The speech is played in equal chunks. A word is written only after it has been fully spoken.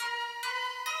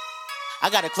I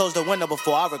gotta close the window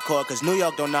before I record, cause New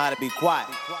York don't know how to be quiet.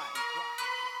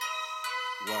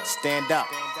 Word. Stand up.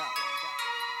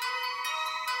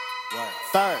 Word.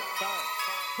 Third.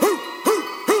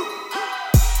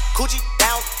 Coochie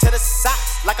down to the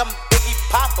socks like I'm Biggie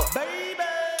Popper. Baby.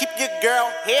 Keep your girl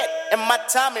head in my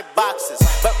Tommy boxes.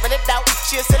 But rent it out,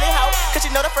 she a silly hoe, cause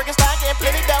she know the freaking style getting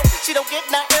plenty dough. She don't get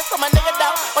nothing from my nigga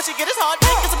though. All she get is hard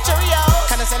dick and some Cheerios.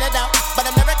 Kinda send it out, but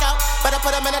I'm never out. Better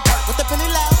put him in the dirt with the penny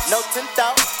low. No tint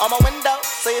though, on my window,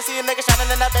 so you see a nigga shining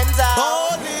in the Benzo.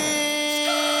 Holy.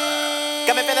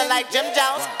 Got me feeling like Jim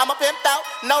Jones. I'm a pimp though,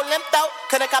 no limp though.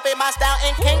 Couldn't copy my style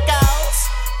in Kinko's.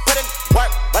 Put in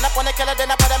work, run up on the killer, then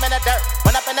I put him in the dirt.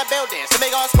 Run up in the building, see me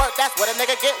gon' squirt. That's what a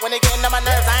nigga get when he getting on my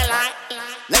nerves. I ain't lying.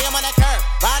 Lay him on the curb,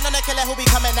 ride on the killer who be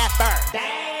coming that firm.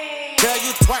 Girl,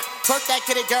 you twerk, twerk that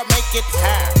kitty, girl, make it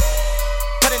turn.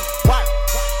 Put in work,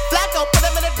 Flacco, put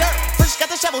him in the dirt. Fresh got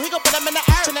the shovel, he gon' put him in the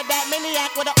earth. Trinidad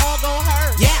maniac with it all gon'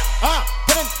 hurt. Yeah,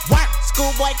 put in work.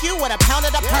 Schoolboy Q with a pound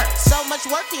of the perk. So much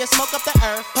work, he'll smoke up the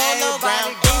earth. Polo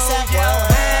ground, ASAP work.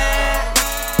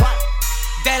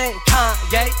 That ain't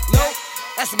Kanye, nope,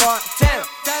 that's Montana.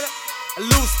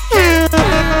 Loose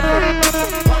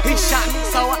he shot me,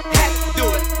 so I had to do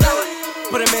it.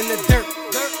 Put him in the dirt,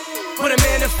 put him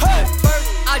in the first.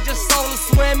 I just saw him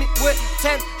swimming with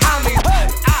 10 homies.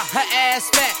 Her ass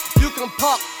fat, you can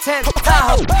park 10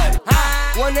 Tahoe.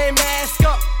 When they mask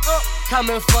up,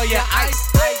 coming for your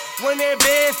ice. When they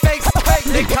big fakes,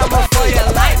 they coming for your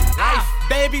life.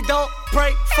 Baby, don't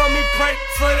pray for me, pray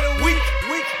for the weak.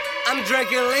 I'm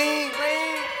drinking lean,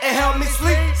 it help me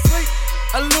sleep.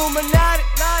 Illuminati,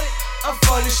 I'm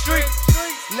from the streets.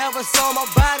 Never saw my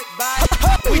body,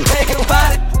 we taking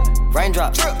body.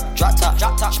 Raindrop, drop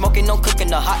top, smoking, no cooking,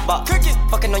 the hot box.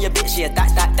 Fucking on your bitch, yeah,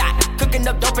 that. Cooking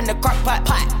up dope in the crock pot.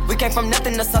 We came from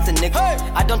nothing to something, nigga.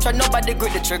 Hey. I don't try nobody,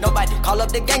 grip the trick. Nobody call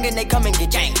up the gang and they come and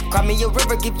get gang. Cry me a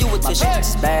river, give you a tissue. My bitch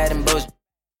is bad and bullshit.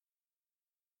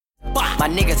 My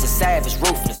niggas are savage,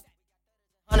 ruthless.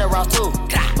 100 rounds too.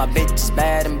 My bitch is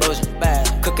bad and bullshit.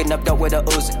 Cooking up dope with a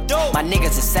Uzi. My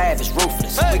niggas are savage,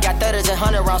 ruthless. Hey. We got 30s and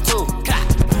 100 rounds too.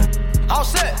 All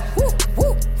set. Woo.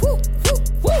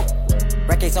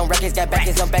 Records on records, got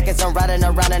backers on backers. I'm riding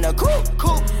around in a coupe.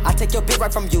 I take your bitch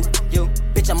right from you.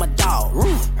 Bitch, I'm a dog.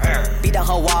 Beat down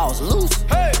her walls, loose.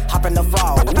 Hey. Hop in the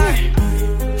fall.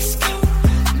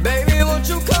 Baby, won't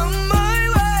you come my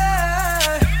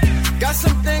way? Got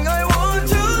something I want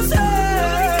to say.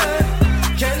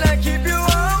 Can I keep you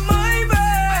on my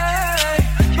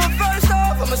way? But first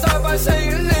off, I'ma start by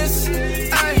saying this.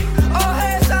 All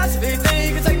hands shots, if you think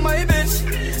you can take my bitch.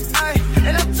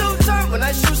 And I'm too turned when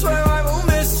I shoot, swear I won't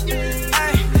miss.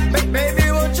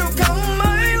 Baby, won't you come my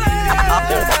way?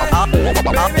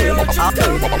 Baby, won't you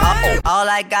come my way? All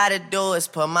I gotta do is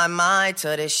put my mind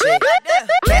to this shit.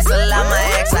 Cancel out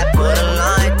my ex, I put a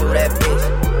line through that bitch.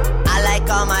 I like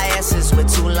all my S's with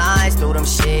 2 lines through them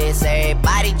shits.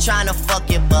 Everybody tryna fuck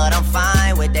you, but I'm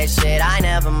fine with that shit. I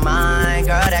never mind,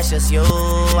 girl, that's just you.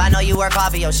 I know you work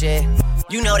hard for your shit.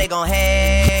 You know they gon'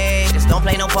 hate, just don't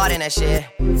play no part in that shit.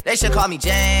 They should call me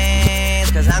James,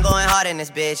 cause I'm going hard in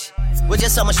this bitch. We're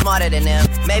just so much smarter than them.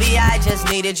 Maybe I just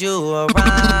needed you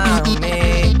around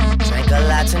me. Drank a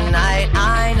lot tonight,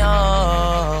 I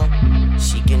know.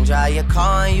 She can drive your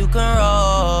car and you can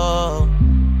roll.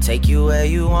 Take you where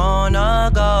you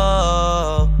wanna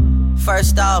go.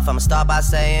 First off, I'ma start by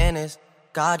saying this.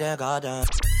 Goddamn.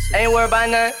 Ain't worried about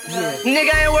nothing. Yeah.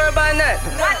 Nigga ain't worried about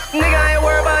nothing. Nigga ain't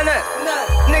worried about nothing.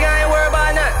 Nigga ain't worried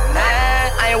about nothing.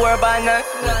 I ain't worried about nothing.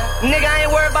 Nigga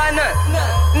ain't worried about nothing.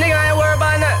 Nigga ain't worried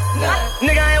about nothing.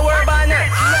 Nigga ain't worried about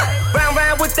nothing.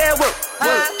 Round with that whip.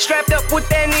 Strapped up with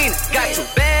that Nina. Got 2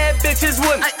 bad bitches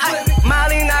with me.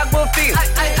 Molly Aquafina.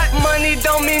 Money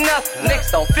don't mean nothing.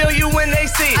 Niggas don't feel you when they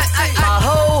see it. My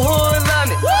whole hood love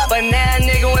me, but now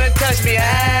nigga wanna touch me.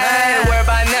 I ain't worried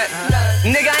about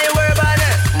nothing. Nigga ain't worried about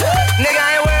nothing. Nigga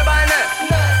ain't worried about nothing.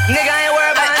 Nigga ain't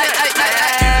worried about nothing.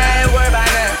 I ain't worried about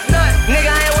nothing.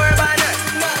 Nigga ain't worried about nothing.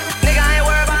 Nigga ain't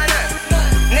worried about nothing.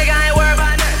 Nigga ain't worried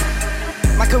about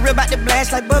nothing. My career about to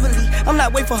blast like bubbly. I'm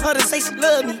not waiting for her to say she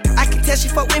love me. I can tell she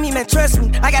fuck with me, man, trust me.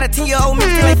 I got a 10-year-old me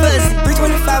still ain't fuzzy.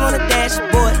 325 on the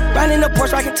dashboard. Riding the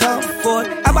Porsche, rockin' Tom Ford.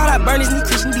 I bought out Bernie's new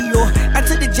Christian Dior. I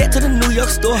took the jet to the New York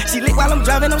store. She lit while I'm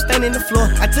driving, I'm standing the floor.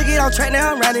 I took it off track,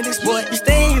 now I'm riding this boy. You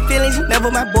stay in your feelings, you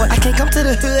never my boy. I can't come to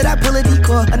the hood, I pull a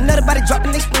decoy. Another body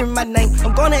dropping, they screaming my name.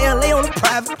 I'm going to LA on a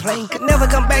private plane. Could never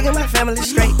come back and my family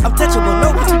straight. I'm touchable,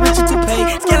 no one too rich or too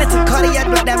paid. Skeleton Cartier,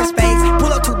 black diamond spades. Pull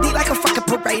up too deep like a fucking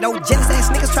parade. Oh, jealous ass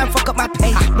niggas tryna fuck up my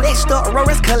pay. Blessed up,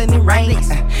 Aurora's color in rain.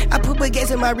 I put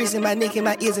baguettes in my wrist, in my neck, in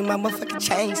my ears, and my motherfucking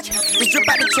chains. Just drip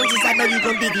out the trenches, I know you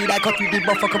gon' dig it. I go through these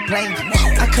motherfucking planes.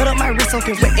 I cut up my wrist,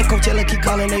 soaking wet, and Coachella keep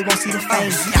calling, they won't see the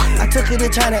fame. I took her to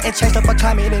China and changed up her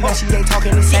climate, and now she ain't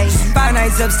talking the same. 5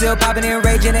 nights up, still popping and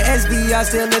raging. The SVR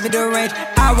still living the range.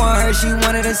 I want her, she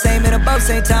wanted the same. And above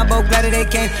same time, both glad that they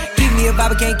came. Keep me a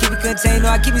vibe, I can't keep it contained. No,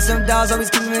 I keep me some dolls, always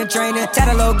keep me in training. Tat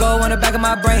a logo on the back of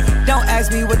my brain. Don't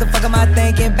ask me what the fuck am I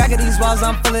thinking. Back of these walls,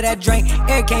 I'm full of that drink.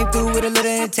 Air came through with a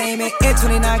little entertainment. Air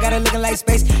 29 got it looking like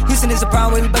space. Houston is a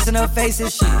problem where we busting her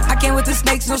faces. Shit. I came with the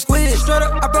snakes, no squid. Straight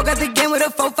up, I broke out the game with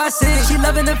a 4-5-6. She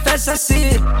loving the fest, I see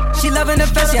it. She loving the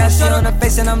fest, yeah, I see it on her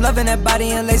face. And I'm loving that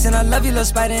body and lace. And I love you, little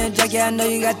spider and Jack. Yeah, I know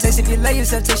you got taste. If you love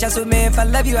yourself, take shots with me. If I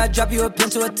love you, I drop you a pin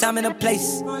to a time and a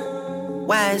place.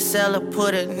 YSL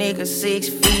put a nigga 6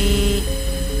 feet.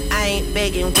 I ain't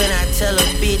begging when I tell a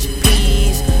bitch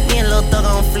please. Me and Lil Thug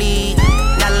on fleek.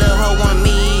 Got a little hoe want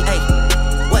me. Hey,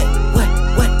 what?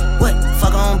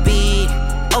 Fuck on beat.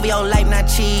 OVO life not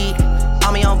cheap.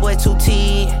 All me on boy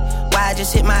 2T. Why I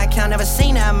just hit my account, never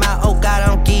seen that amount. Oh God,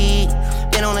 I'm geek.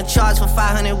 Been on the charts for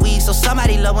 500 weeks, so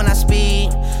somebody love when I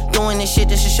speak. Doing this shit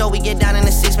just to show we get down in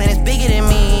the 6, man, it's bigger than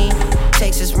me.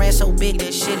 Texas ran so big,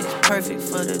 that shit is perfect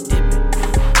for the dipping.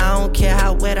 I don't care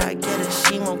how wet I get her,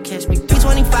 she won't catch me.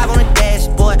 325 on the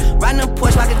dashboard, riding the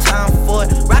Porsche like a Tom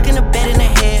Ford, rocking the bed in the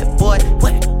headboard.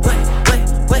 What?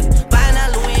 Buying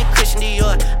out Louis and Christian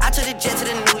Dior. I took the jet to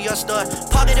the New York store,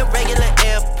 parked at a regular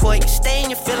airport. You stay in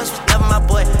your feelings, was never my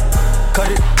boy. Cut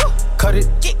it.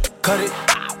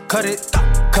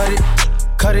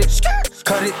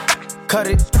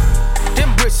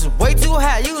 Them bricks is way too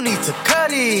high, you need to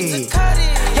cut it.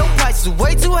 Your price is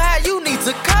way too high, you need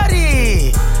to cut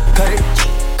it. Cut it.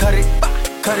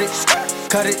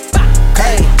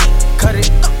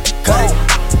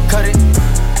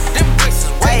 Them bricks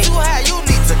is way too high, you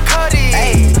need to cut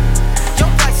it. Your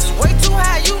price is way too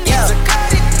high, you need to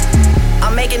cut it.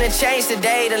 I'm making a change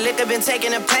today, the liquor been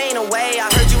taking the pain away. I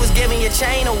heard you was giving your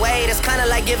chain away, that's kinda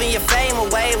like giving your fame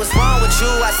away. What's wrong with you?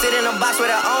 I sit in a box where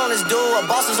the owners do. A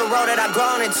boss is a role that I've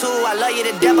grown into. I love you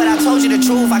to death, but I told you the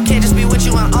truth. I can't just be with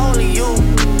you and only you.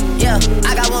 Yeah,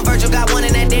 I got one Virgil, got one,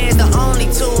 and that day is the only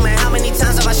two. Man, how many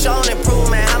times have I shown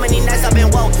improvement? How many nights I've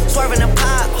been woke, swerving the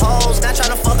potholes, not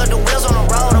trying to fuck up the wheels on the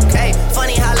road, okay?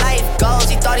 Funny how life goes,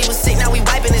 he thought he was sick, now we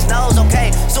wiping his nose, okay?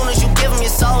 Soon as you give him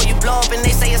your soul, you blow up and they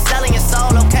say you're selling your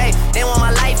soul, okay? They want my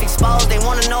life exposed, they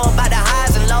wanna know about the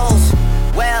highs and lows.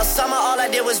 Well, summer all I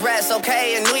did was rest,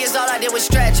 okay? And New Year's all I did was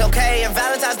stretch, okay? And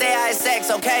Valentine's Day I had sex,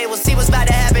 okay? We'll see what's about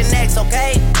to happen next,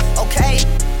 okay?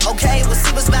 Okay, we'll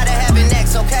see what's about to happen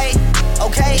next, okay?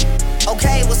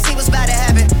 Okay, we'll see what's about to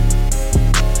happen.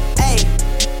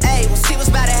 Hey, we'll see what's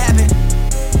about to happen.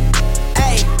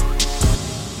 Hey.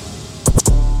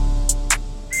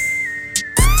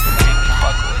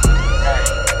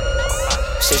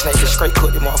 Six niggas straight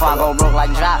cook them Before I go broke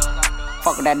like Jock,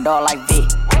 fuck with that dog like V.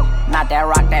 Not that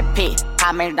rock, that pit.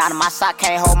 How many down in my sock,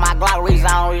 can't hold my Glock, reason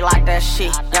I don't really like that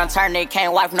shit. Young turn nigga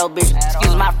can't wipe no bitch.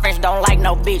 Excuse my French, don't like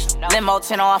no bitch. Limo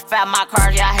 10 on fat, my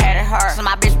cars, yeah, I had it hurt. So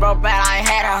my bitch broke bad, I ain't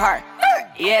had her hurt.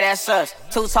 Yeah, that's us.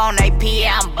 Two-tone AP,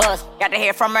 yeah, I'm bust. Got to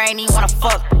hear from her, ain't even wanna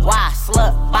fuck. Why?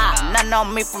 Slut, bop. Nothing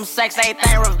on me from sex,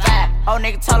 everything revive. Old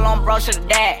nigga told him bro should've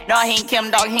died. Dog, he ain't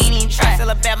Kim, dog, he ain't even try. Still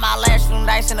a bet my last room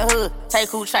dice in the hood. Take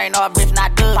who train, no, bitch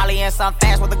not good. Probably in some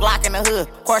fast with a Glock in the hood.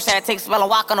 Course had to take a spell and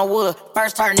walk on the wood.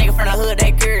 First turn nigga from the hood,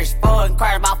 they curious. Four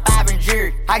inquired about 5 in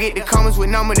jury. I get the comments with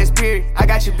number that's period. I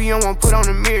got your B on one, put on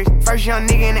the mirrors. First young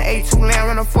nigga in the A2 land,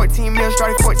 run on 14 mil,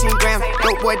 started 14 grams.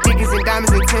 Dope boy diggas and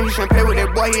diamonds and Tim. You shouldn't play with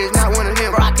that boy, he is not one of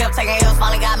them. Bro, I kept taking L's,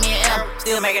 finally got me an M.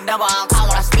 Still making double, I don't call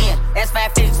when I spin. That's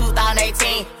 550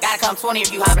 2018. Gotta come 20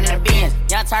 if you hopping in the Benz.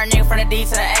 Young turn nigga from the D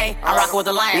to the A. I'm rocking with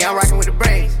the Lions. Yeah, I'm rocking with the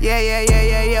Braves.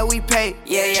 Yeah, we pay.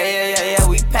 Yeah,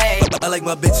 we pay. I like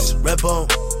my bitches, red bone,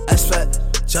 ass fat,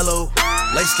 jello,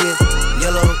 light skin,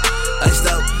 yellow, iced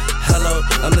out, hello.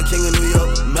 I'm the king of New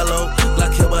York, mellow,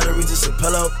 black hair by the Regis and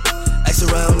Pello. Ask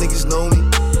around, niggas know me,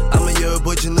 I'm a year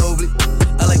boy Ginobili.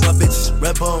 I like my bitches,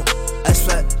 red bone, ass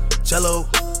fat, jello,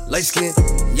 light skin,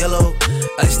 yellow,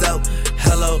 iced out,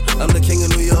 hello. I'm the king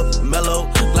of New York, mellow,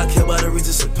 black hair by the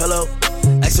Regis and Pello.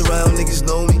 Ask around, niggas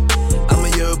know me, I'm a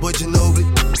year boy Ginobili.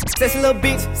 Sexy little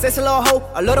bitch, sexy little hoe.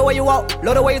 I love the way you walk,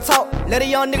 love the way you talk. Let a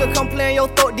young nigga come play in your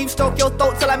throat, deep stroke your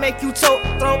throat till I make you choke.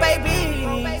 Throw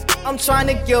babies, I'm trying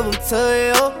to give them to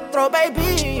you. Throw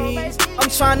babies, I'm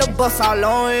trying to bust all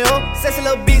on you. Sexy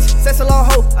little bitch, sexy little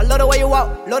hoe. I love the way you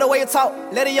walk, love the way you talk.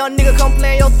 Let a young nigga come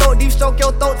play in your throat, deep stroke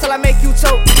your throat till I make you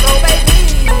choke. Throw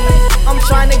babies, I'm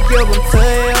trying to give them to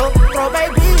you. Throw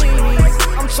babies,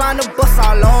 I'm trying to bust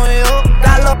all on you.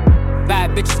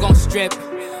 Bad bitches gon' strip,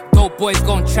 dope boys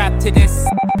gon' trap to this.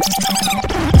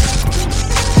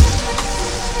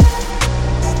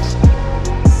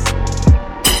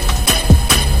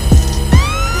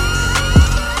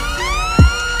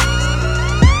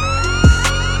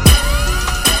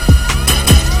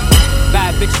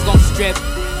 Bad bitches gon' strip,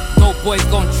 dope boys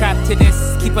gon' trap to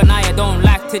this. Keep an eye, I don't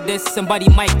lack to this. Somebody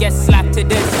might get slapped to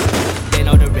this. They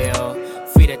know the real,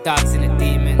 free the dogs and the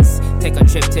demons. Take a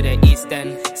trip to the east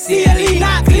end. CLE,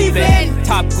 not Cleveland.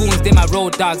 Top goons, they my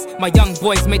road dogs. My young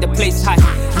boys made the place hot.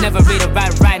 Never rate a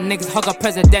rat, niggas hug a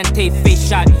Presidente face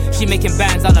shot. She making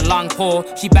bands on the long pole.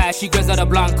 She bad, she Griselda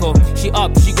Blanco. She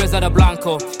up, she Griselda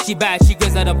Blanco. She bad, she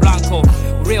Griselda Blanco.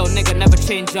 Real nigga never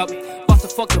change up. Bust the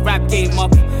fucking rap game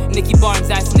up. Nicky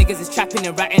Barnes ass niggas is trapping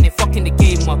and ratting and fucking the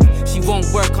game up. She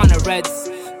won't work on the reds.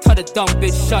 Tell the dumb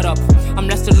bitch shut up. I'm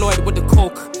Lester Lloyd with the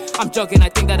coke. I'm jogging, I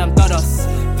think that I'm Dudas.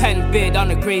 Pen bid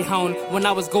on a Greyhound when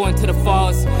I was going to the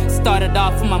falls. Started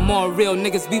off with my more real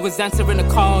niggas, we was answering the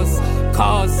calls.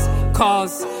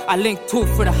 Calls. I linked two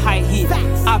for the high heat.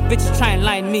 Our bitches try and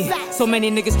line me. So many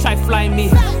niggas try flying me.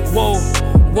 Whoa.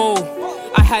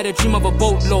 I had a dream of a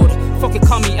boatload. Fucking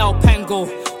call me El Pango.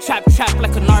 Trap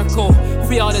like a narco.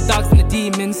 Free all the dogs and the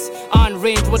demons. On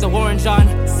range with the orange on.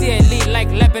 CLE like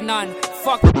Lebanon.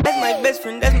 Fuck. That's my best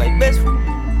friend.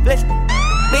 Bless me.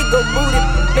 Big go booty,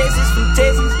 bases from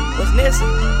Texas, what's Nelson?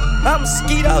 I'm a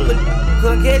skeet all of them,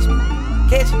 come catch me.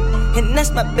 And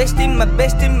that's my bestie, my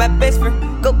best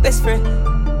friend, go best friend.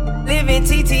 Living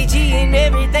TTG and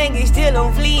everything is still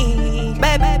on fleek.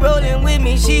 Baby rolling with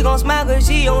me, she gon' smile cause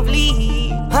she on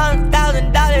fleek.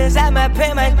 $100,000 at my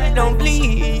pay, my shit don't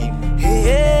bleed.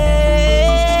 Yeah.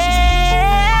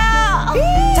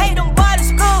 Take them boys to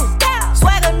school,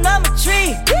 swagger number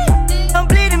 3. I'm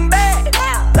bleeding back,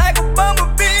 like a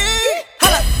bumblebee.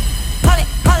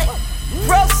 Holla,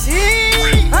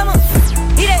 proceed. I'ma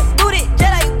eat that booty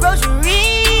just like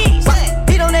groceries.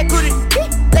 Eat on that booty,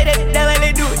 lay that down like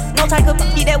they do it. No type of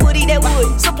eat that wood.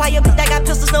 Supply your bitch that got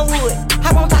pistols, no wood.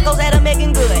 I want tacos that are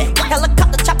making good.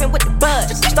 Helicopter chopping with the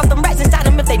buzz. Stuff them rats inside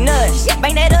them if they nudge.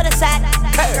 Bang that other side,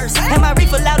 curse. And my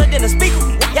reefer louder than a speaker.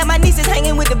 Yeah, my niece is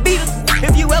hanging with the Beatles.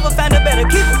 If you ever find a better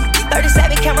keeper,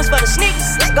 37 cameras for the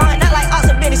sneakers. Going out like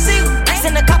Austin Benny Seal.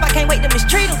 Send the cop, I can't wait to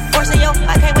mistreat him. Forcing yo,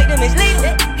 I can't wait to mislead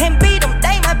him. And beat them,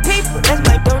 they my people. That's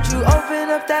my don't you open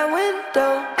up that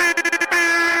window.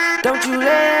 Don't you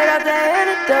let out that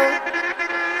antidote.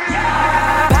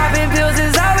 Popping pills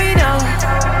is all we know.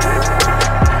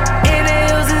 In the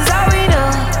hills is all we know.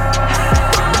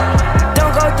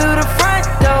 Don't go through the front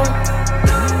door.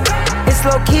 It's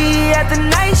low key at the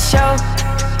night show.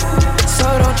 So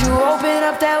don't you open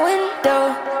up that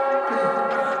window.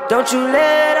 Don't you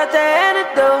let out the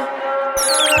antidote.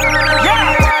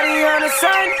 Yeah, party on a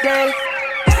Sunday.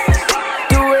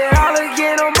 Do it all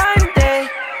again on Monday.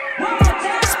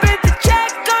 Split the check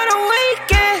on a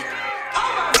weekend.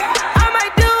 I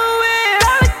might do it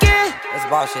all again. That's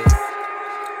bullshit.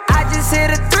 I just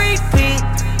hit a 3-peat.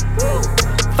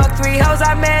 Fuck 3 hoes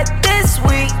I met this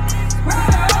week.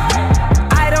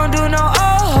 I don't do no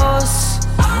old hoes.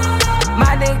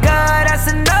 My nigga, that's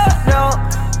a no-no.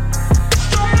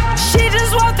 She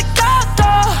just want the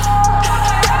condo.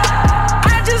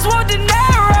 I just want the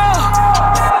narrow.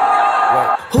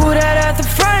 Who that at the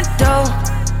front door?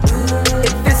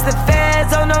 If it's the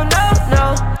feds, oh no.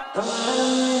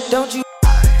 Don't you?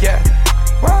 Yeah,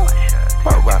 wow.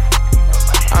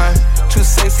 I'm too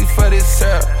sexy for this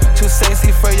syrup. Too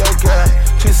sexy for your girl.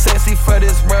 Too sexy for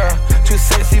this world. Too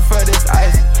sexy for this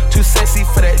ice. Too sexy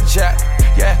for that jack.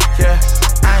 Yeah.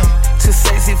 I'm too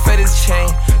sexy for this chain.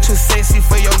 Too sexy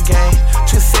for your game.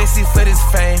 Too sexy for this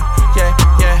fame. Yeah.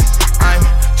 I'm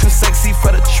too sexy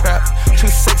for the trap. Too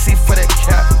sexy for that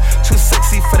cap. Too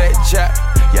sexy for that jack.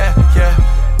 Yeah.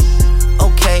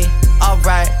 Okay,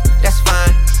 alright, that's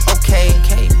fine. Okay,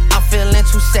 I'm feeling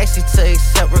too sexy to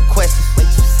accept requests. Way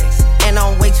too sexy. And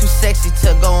I'm way too sexy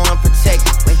to go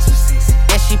unprotected. Way too sexy.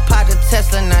 And she popped a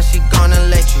Tesla, now she gone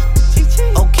electric.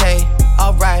 Okay,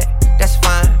 alright, that's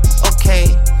fine.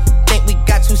 Okay, think we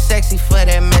got too sexy for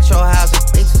that metro housing.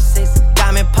 Way too sexy.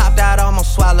 Diamond popped out,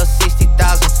 almost swallowed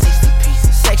 60,000. 60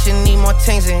 pieces. Section need more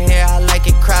things in here, I like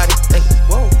it crowded. Like,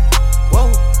 whoa.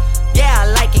 Yeah,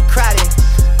 I like it crowded.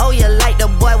 Oh, you like the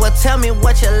boy? Well, tell me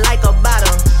what you like about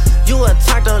him. You a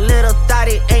turned a little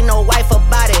thotty, ain't no wife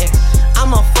about it.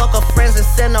 I'ma fuck her friends and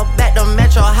send her back to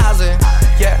metro housing.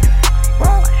 Yeah,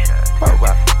 wow.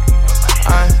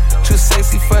 I'm too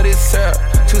sexy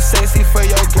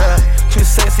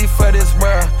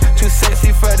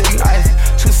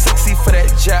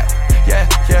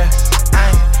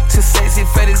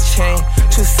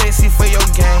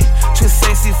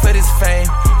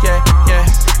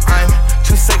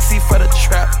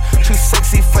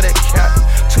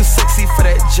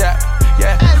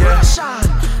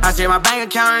I checked my bank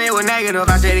account and it was negative.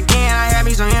 I said again, I had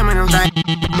me some M&M things.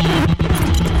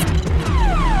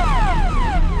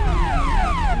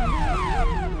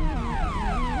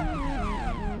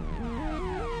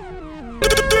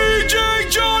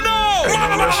 DJ Jono!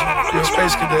 You're a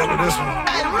space cadet with this one.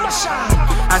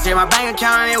 I checked my bank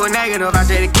account and it was negative. I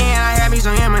said again, I had me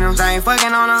some M&M's. I ain't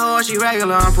fucking on a hoe, she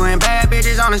regular. I'm putting bad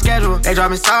bitches on the schedule. They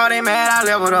dropping salt, they mad, I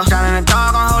leveled up. Shining the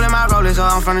dog, I'm holding my rollers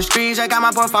up. I'm from the streets, I got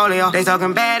my portfolio. They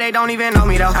talking bad, they don't even know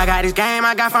me though. I got this game,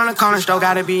 I got from the corner store.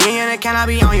 Gotta be in it, can I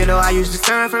be on you though? I used to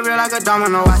serve for real like a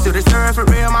domino. I still serve for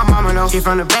real, my mama know. Get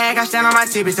from the bag, I stand on my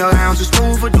tippy toes. I'm too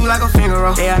smooth for do like a finger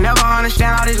roll. They'll never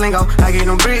understand all this lingo. I get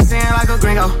them bricks in like a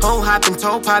gringo. Hoe hopping,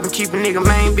 toe popping, keep a nigga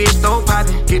main bitch, throw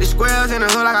popping. Get the squares in the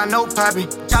hood like I know popping.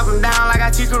 Chop them down like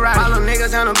I teach karate. My little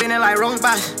niggas handle business like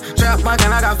robots. Trap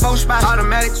bunkin', I got 4 spots.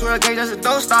 Automatic 12 gauge, that's a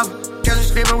throw stopper. Catch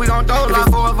us slippin', we gon' throw. If it's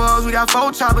 4 of us, we got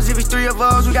 4 choppers. If it's 3 of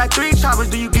us, we got 3 choppers.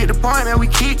 Do you get the point, man? We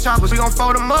keep choppers. We gon'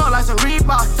 fold them up like some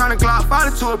Reeboks. Turn the Glock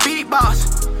 5 to a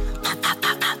beatbox.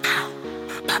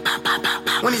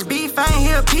 When it's beef, I ain't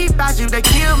hear a peep out you. They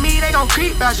kill me, they gon'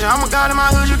 creep out you. I'm a god in my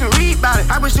hood, you can read about it.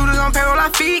 I put shooters on payroll, I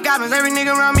feed goblins. Every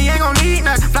nigga around me ain't gon' need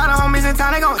nothing. Fly the homies in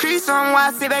town, they gon' crease some. Why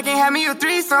I sit back and have me a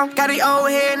threesome? Got these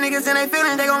old head niggas in they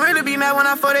feelings, they gon' really be mad when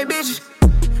I fuck they bitches.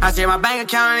 I checked my bank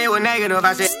account and it was negative.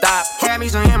 I said stop, had me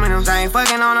some M&M's. I ain't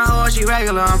fucking on a hoe, she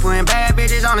regular. I'm putting bad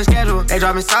bitches on the schedule. They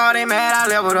dropping salt, they mad, I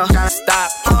leveled up. Tryna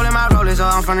stop, holding my rollers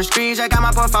up. I'm from the streets, I got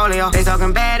my portfolio. They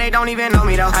talking bad, they don't even know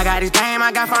me though. I got this game,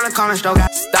 I got from the corner store.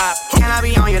 Got stop, can I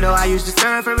be on you though? I used to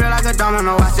serve for real like a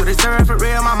domino. I still serve for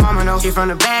real, my mama know. Get from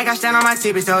the bag, I stand on my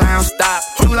tippy toes. I don't stop,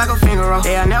 do like a finger roll.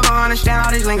 They'll never understand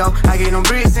all this lingo. I get them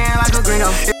bricks in like a gringo.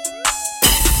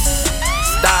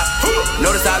 Stop.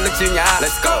 Notice how I look you in your eye.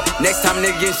 Let's go. Next time a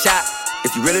nigga getting shot.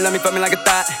 If you really love me, fuck me like a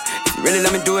thought. If you really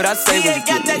let me do what I say, when you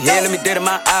get me here, let me dead in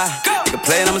my eye. Nigga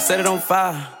play it, I'ma set it on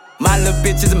fire. My little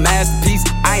bitch is a masterpiece.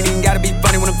 I ain't even gotta be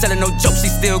funny when I'm telling no jokes.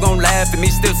 She still gon' laugh at me.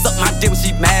 Still suck my dick when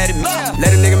she mad at me.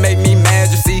 Let a nigga make me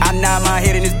mad, you see. I nod my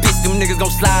head in this bitch. Them niggas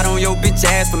gon' slide on your bitch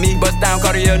ass for me. Bust down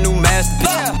Cartier, new masterpiece.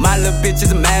 My little bitch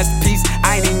is a masterpiece.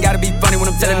 I ain't even gotta be funny when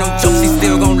I'm telling no jokes. She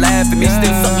still gon' laugh at me.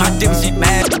 Still suck my dick when she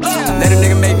mad. Let a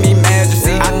nigga make me mad, you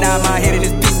see. I nod my head in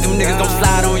this bitch. Them niggas gon'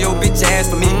 slide on your bitch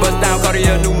ass for me. Bust down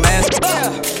Cartier, new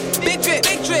masterpiece. Big drip,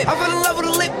 big drip. I fell in love with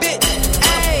a lit bitch.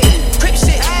 Ayy, crip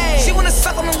shit. Ayy, she wanna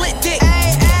suck on a lit dick.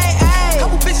 Ayy, ayy, ayy.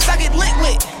 Couple bitches I get lit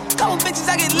with. Couple bitches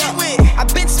I get lit with. I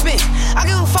been spit. I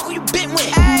give a fuck who you been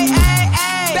with. Ayy, ayy,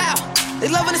 ayy. Bow. They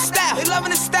loving the style. They loving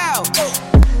the style.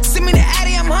 Send me the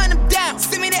Addy, I'm hunting them down.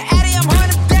 Send me the Addy, I'm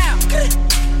hunting them down.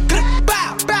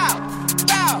 Bow, bow,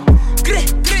 bow.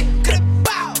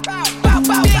 Bow, bow, bow,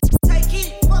 bow.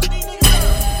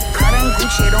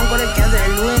 Gucci don't go together.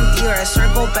 Louis and Dior, I swear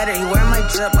go better. He wear my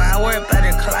drip, but I wear it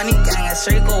better. Kalani gang, I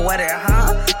swear go wetter,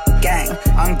 huh? Gang,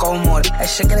 on go mode. I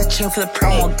should get a chain for the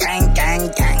promo. Gang,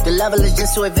 gang, gang. The level is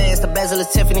just too advanced. The bezel is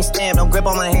Tiffany stamp. Don't grip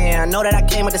on my hand. I know that I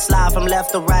came with the slide from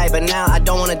left to right, but now I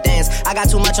don't wanna dance. I got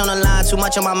too much on the line, too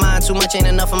much on my mind, too much ain't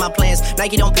enough of my plans.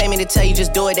 Nike don't pay me to tell you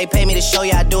just do it. They pay me to show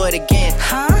you I do it again.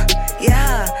 Huh?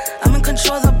 Yeah, I'm in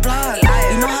control of the block.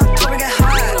 You know how to get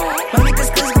hot. My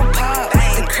niggas please go pop.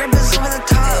 The crib is over the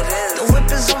top. The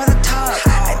whip is over the top.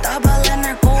 I thought about letting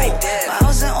her go, but I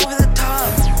wasn't over the top.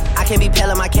 I can't be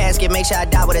pale in my casket, make sure I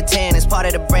die with a 10. It's part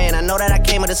of the brand. I know that I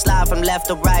came with a slide from left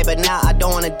to right, but now I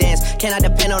don't wanna dance. Can I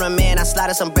depend on a man? I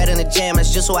slided some bread in the jam,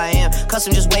 that's just who I am.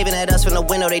 Custom just waving at us from the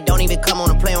window, they don't even come on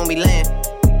the plane when we land.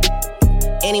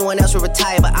 Anyone else would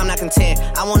retire, but I'm not content.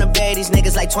 I wanna bury these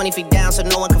niggas like 20 feet down so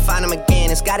no one can find them again.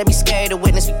 It's gotta be scary to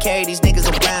witness me carry these niggas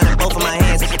around in both of my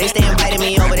hands. They stay inviting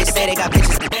me over, they say they got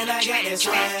bitches. And I got this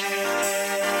way.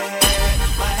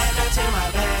 My head back to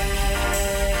my bed.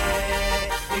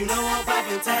 You know I'm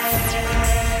poppin' tag.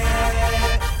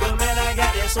 But man, I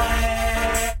got this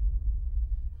way.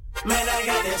 Man, I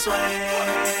got this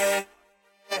way.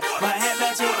 My head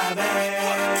back to my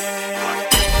bed.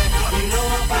 You know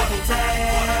I'm poppin' tag.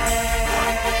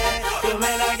 But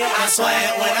man, I got this way. I swear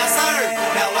when I surf,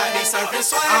 now I be surfing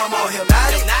swag. I'm on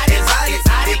hypnotic,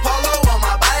 exotic, polo on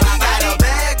my body. Got a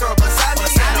bad girl beside me,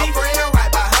 and a friend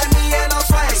right behind me, and I'm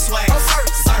swag. I'm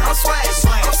surf, I'm swag, I'm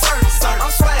surf,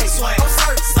 I'm swag, I'm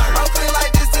surf. I'm clean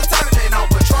like this detergent on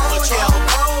Patrol. Yeah, I'm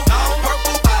gold,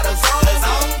 purple by the zone.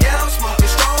 Yeah, I'm smoking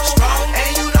strong,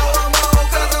 and you know I'm on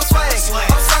 'cause I'm swag.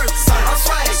 I'm surf, I'm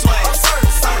swag, I'm surf,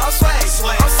 I'm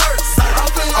swag, I'm surf.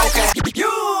 I'm clean like this.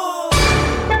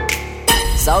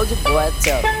 Soulja Boy,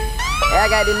 tell me. Hey, I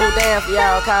got this new dance for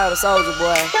y'all called the Soulja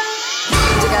Boy.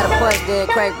 You just gotta punch, then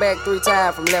crank back 3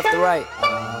 times from left to right.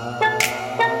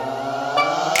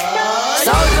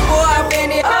 Soulja Boy, I'm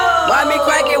in it. Why me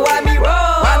crank it? Why me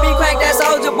roll? Why me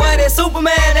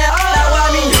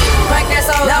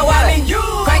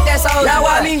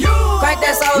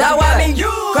Now why me?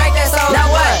 Crack that soul.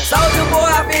 Now what? Soldier boy,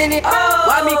 I been it.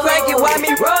 Why me crack it? Why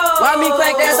me roll? Why me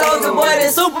crack that soldier boy? Then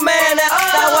Superman now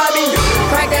why me?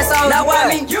 Crack that soul. Now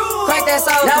why me? Crack that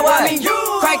soul. Now why me?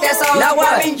 Crack that soul. Now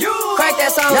what? Crack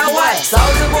that soul. Now what?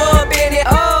 Soldier boy, been it.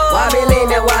 Why me lean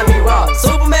that? Why me rock?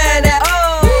 Superman that.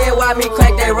 Yeah, why me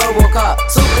crack that RoboCop?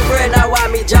 Super friend, now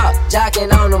why me jock? Jocking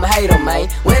on them, hate them,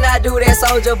 man. When I do that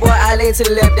soldier boy, I lean to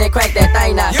the left, then crack that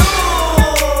thing now.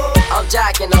 I'm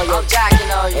jocking on you, I'm jocking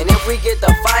on you. And if we get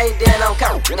the fight, then I'm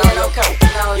counting on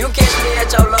you. You catch me at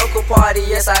your local party,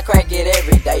 yes, I crack it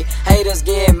every day. Haters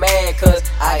get mad, cause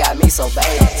I got me so bad.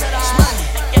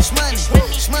 It's money,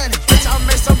 it's money, bitch, I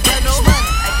made some brand new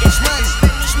money. It's money,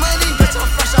 it's money, bitch, I'm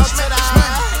fresh out to the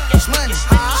it's money,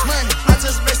 it's money, I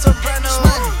just made some brand new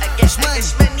money. It's money,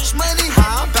 it's money,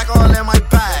 I'm back all in my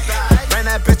bag. Ran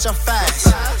that bitch up fast,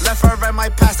 left her at my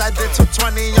pass, I did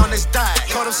 220 on this dime.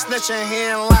 Caught him snitching,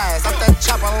 he ain't last. Out that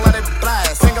chopper, let it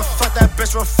blast. Finger fuck that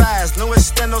bitch real fast. New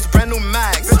extendos, brand new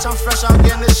mags. Bitch, I'm fresh out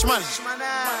getting this money.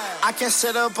 I can't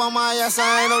sit up on my ass,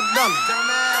 I ain't no dummy.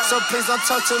 So please don't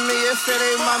talk to me if it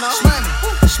ain't mine.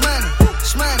 It's money,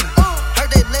 it's money. Heard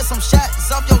they let some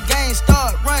shots off your game,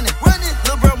 start running.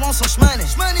 Lil' bro want some shmoney.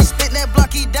 Spit that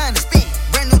block, he done it.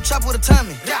 Brand new chop with a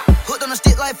tummy. Hooked on a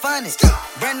stick like funny.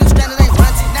 Brand new standard ain't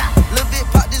runty. Lil' bit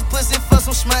pop this pussy for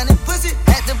some shmoney.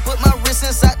 Had to put my wrist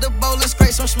inside the bowl and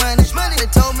scrape some shmoney. They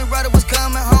told me Ryder was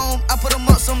coming home, I put him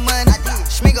up some money.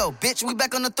 Schmigo, bitch, we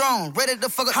back on the throne, ready to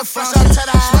fuck up the front.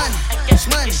 It's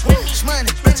money, it's money,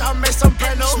 bitch, I made some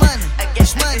brand new money.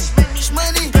 It's money, it's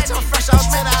money, bitch, I'm fresh out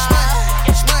to the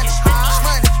it's money, it's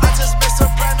money, I just made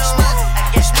some brand new money.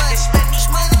 It's money, it's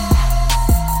money.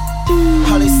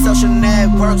 All these social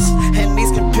networks and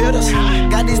these computers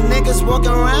got these niggas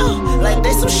walking around like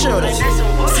they some shooters.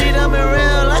 See them in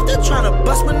real life, they tryna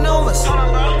bust maneuvers.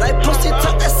 Like pussy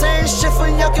talk that same shit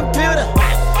from your computer.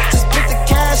 Just pick the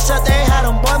cash up, they had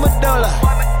on boy Medulla.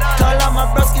 Call out my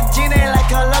broski Gene like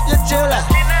call up your jeweler.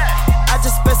 I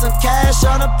just spent some cash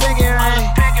on a pinky ring.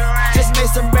 Just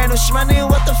made some brand new shmoney,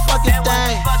 what the fuck is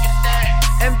that?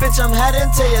 And bitch, I'm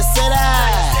heading to your city.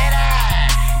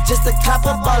 Just to cop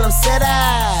up all them cities.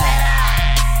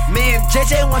 Me and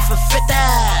JJ went for 50.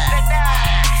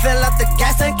 Fill up the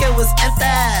gas tank, it was empty.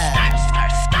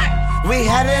 We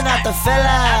heading out the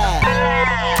villa.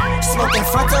 Smoking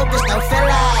frontal, bitch, no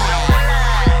filler.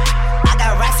 I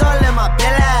got racks all in my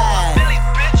belly.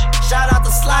 Shout out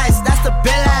to Slice, that's the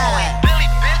billy.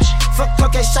 Fuck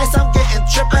cocaine shites, I'm getting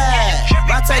trippy.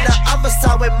 Right take the other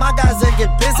side with my guys and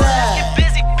get busy.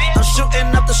 I'm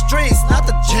shooting up the streets, not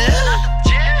the gym.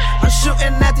 I'm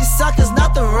shooting at these suckers,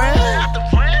 not the rim.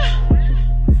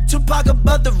 Tupac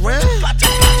above the rim.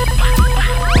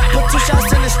 Put 2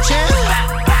 shots in his chin.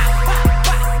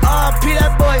 R.P.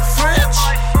 that boy French.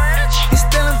 He's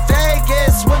still in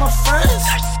Vegas with my friends.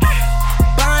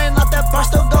 Buying out that bar,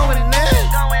 still going in.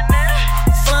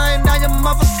 Flying down your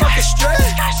motherfucking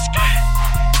street.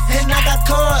 And I got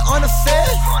caught on the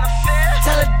 5th.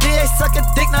 Tell a DA suck a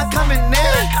dick, not coming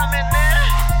in.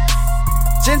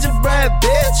 Gingerbread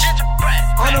bitch.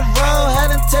 On the road,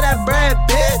 heading to that bread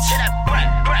bitch.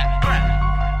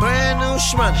 Brand new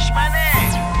shmoney.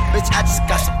 Bitch, I just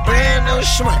got some brand new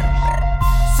shmoney.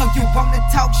 So you wanna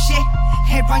talk shit?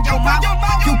 Head run your mouth.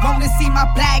 You wanna see my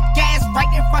black ass right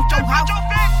in front your house?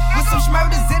 With some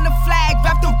schmurders in the flag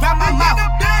wrapped around my mouth.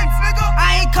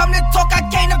 I ain't come to talk, I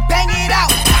came to bang it out.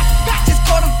 Just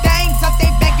call them things up, they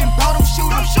begging, bro, don't shoot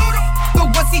them. But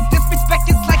once he disrespect,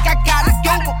 it's like I gotta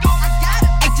do him.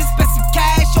 I just spent some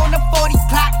cash on the 40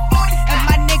 clock. And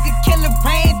my nigga killer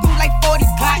ran through like 40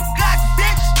 clocks.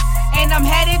 And I'm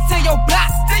headed to your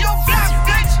block.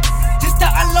 Just to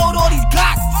unload all these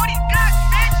Glocks.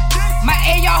 My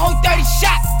AR hold 30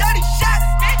 shots.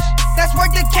 That's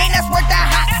worth the cane, that's worth the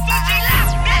hot.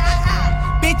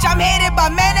 Bitch, I'm headed by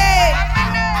many.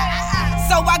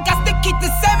 So I got to keep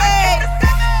the semi.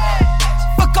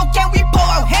 For cocaine, we pour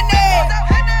out Henny.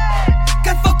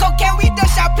 Cause for cocaine, we done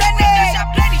shot plenty.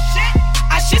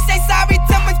 I should say sorry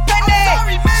to Miss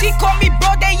Penny. She call me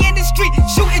bro, they in the street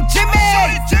shooting Jimmy.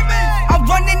 I'm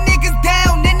running niggas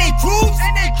down in they cruise.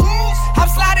 I'm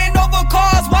sliding over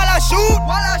cars while I shoot.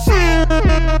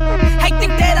 I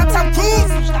think that I'm Tom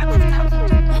Cruise.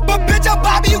 But bitch, I'm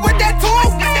Bobby with that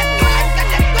tool.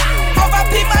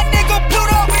 R.I.P. my nigga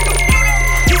Pluto.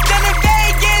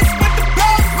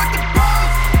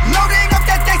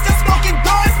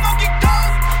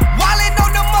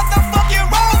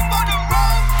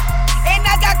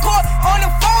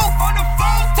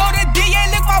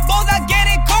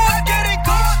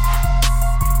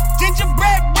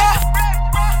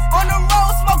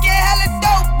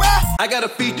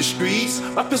 gotta feed the streets.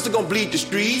 My pistol gon' bleed the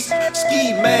streets.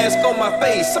 Ski mask on my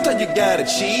face, sometimes you gotta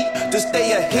cheat to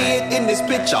stay ahead in this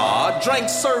bitch. Drink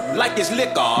surf like it's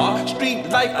liquor. Street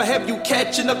life, I have you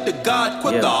catching up to God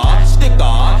quicker.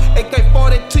 Sticker,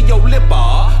 AK-40 to your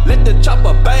lipper. Let the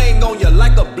chopper bang on you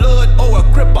like a blood or a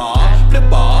cripper.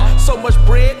 Flipper, so much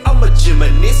bread, I'm a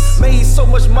gymnast. Made so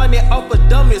much money off of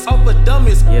dummies,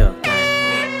 Yeah.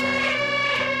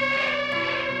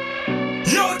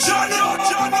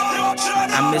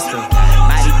 I'm Mr.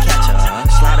 Mighty Catcher,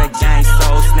 Slaughter Gang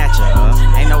Soul Snatcher.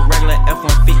 Ain't no regular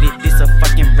F-150, this a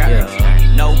fucking rapper.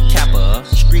 No capper,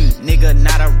 street nigga,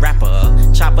 not a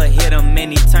rapper. Chopper hit him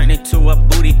and he turned into a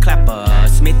booty clapper.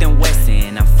 Smith and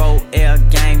Wesson, I'm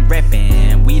 4L gang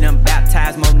reppin'. We done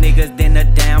baptized more niggas than a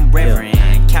damn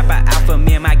reverend. Kappa Alpha,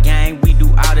 me and my gang, we do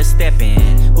all the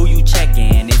steppin'. Who you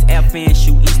checkin'? It's FN,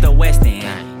 shoot east or west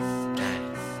end.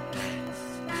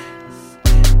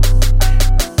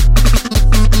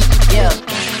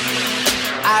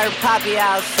 I heard Poppy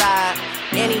outside,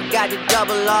 and he got the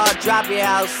double R, drop it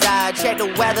outside. Check the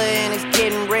weather and it's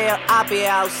getting real, I'll be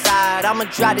outside. I'ma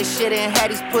drop this shit and have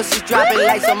these pussies dropping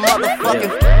like some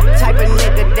motherfucking type of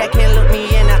nigga that can't look me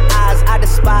in the eyes. I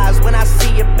despise when I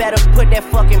see you, better put that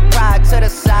fucking pride to the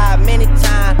side. Many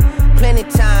times, plenty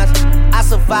times, I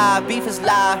survive, beef is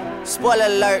live. Spoiler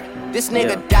alert, this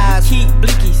nigga dies. Keep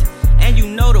blickies, and you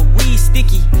know the weed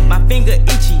sticky. My finger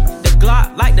itchy, the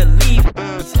Glock like the leaf.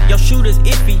 Your shooter's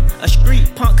iffy, a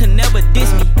street punk can never diss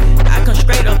me. I come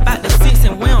straight up out the six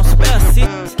and we don't spell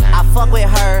six. I fuck with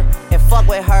her and fuck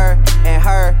with her and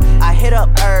her. I hit up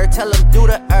her, tell him do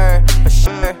the for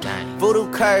sure. Voodoo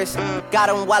curse, got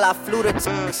him while I flew the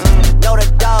Know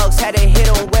the dogs had to hit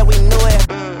him where we knew it.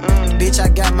 Bitch, I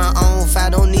got my own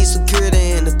fight, don't need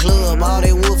security in the club. All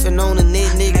they wolfing on the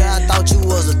net, nigga, I thought you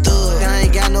was a thug. I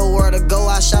ain't got nowhere to go,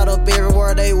 I shot up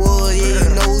everywhere they was. Yeah,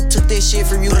 you know who took that shit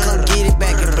from you, come get it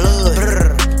back in blood.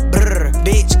 Brr, brr,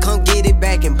 bitch, come get it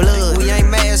back in blood. We ain't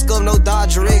mask up, no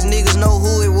Dodger X, niggas know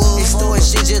who it was. Extorting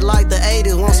shit just like the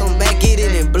 80s, want some back, get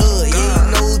it in blood. Yeah,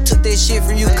 you know who took that shit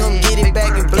from you, come get it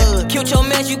back in blood. Killed your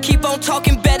man, you keep on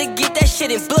talking, better get that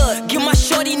shit in blood. Give my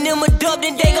shorty them a dub,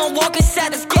 then they gon' walk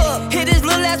inside the club. Hit his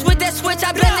little ass with that switch,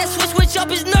 I bet that switch up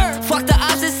his nerve. Fuck the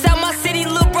ops inside my city,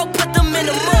 lil' bro, put them in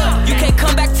the mud. You can't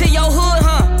come back to your hood,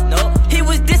 huh? No. He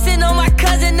was dissing on my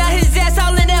cousin, now his ass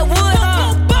all in that wood,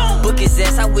 huh? Book his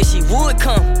ass, I wish he would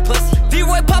come. Pussy.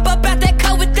 D-Roy pop up out that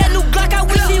car with that new Glock, I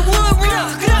wish he would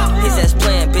run. His ass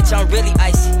playing, bitch, I'm really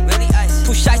icy.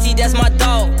 Pooh Shicey, that's my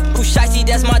dog. Pooh Shicey,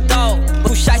 that's my dog.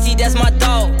 Pooh Shicey, that's my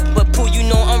dog. But Pooh, you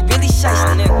know I'm really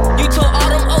shicey, nigga. You told all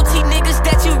them OT niggas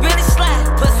that you really slide.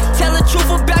 Tell the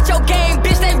truth about your game,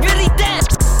 bitch, they really dead.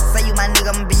 Say you my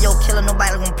nigga, I'ma be your killer.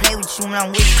 Nobody gon' play with you when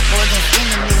I'm with you. Boys gon' spin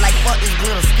me like fuck this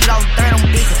glitter. Skeet on third on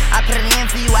bitches. I put it in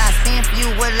for you, I stand for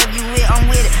you. Whatever you with, I'm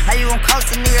with it. How you gon'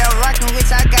 coach a nigga that rockin' with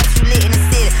you? I got you lit in the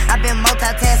city. I been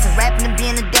multitasking, rapping and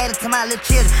being a daddy to my little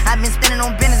children. I been spinning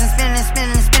on business and spinning and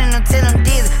spinning and spinning until I'm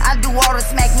dizzy. I do all the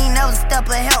smack, you ain't never step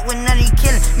or help with none of you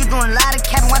killing. You doing a lot of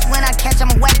capping, watch when I catch,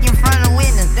 I'ma whack you in front of the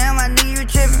witness. Damn, I knew you were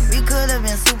tripping. We could've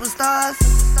been superstars.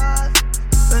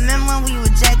 Remember when we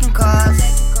were jacking cars?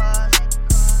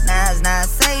 Now it's not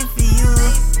safe for you.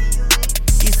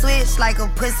 You switch like a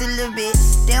pussy little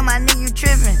bitch. Damn, I knew you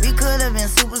tripping. We could've been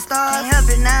superstars. Can't help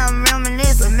it, now I'm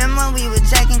reminiscing. Remember when we were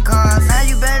jacking cars? Now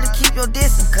you better keep your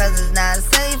distance, cause it's not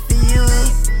safe for you.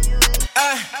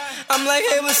 I'm like,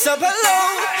 hey, what's up,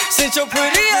 hello? Sent your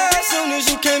pretty ass soon as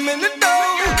you came in the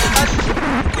door.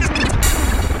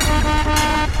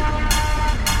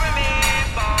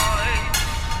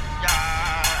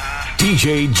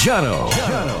 DJ Jono.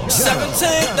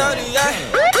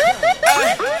 1738.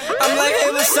 I'm like, hey,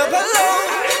 what's up, hello?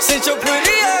 Sent your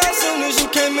pretty ass soon as you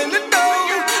came in the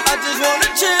door. I just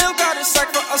wanna chill, got a sack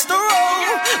for us to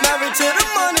roll. Married to the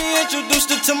money,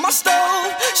 introduced her to my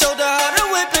stove. Showed her how to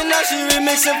whip it, now she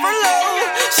remixing for low.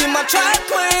 She my track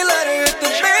queen, let her hit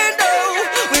the bando.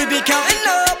 We be counting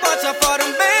up, watch how far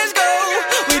them bands go.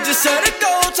 We just set it go,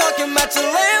 talking matching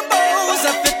Lambos.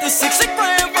 At 56 a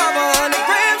gram, 500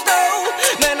 grams though.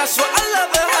 Man, I swear I love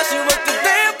her, how she work the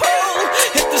damn pole.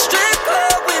 Hit the strip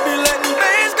club, we be letting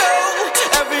bands go.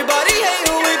 Everybody hate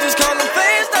her, we just call them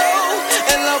fans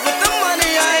though. In love with the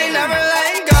money, I ain't never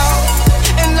letting go.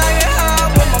 And I get high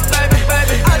with my baby.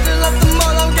 I just love the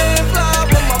mall, I'm getting fly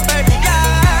with my baby,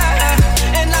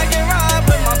 yeah. And I get ride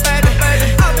with my baby.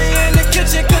 I be in the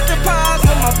kitchen cooking pies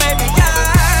with my baby,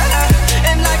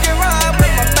 yeah. And I get ride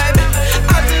with my baby.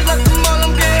 I just love the mall,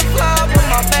 I'm getting fly with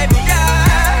my baby,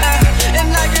 yeah.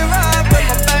 And I get ride.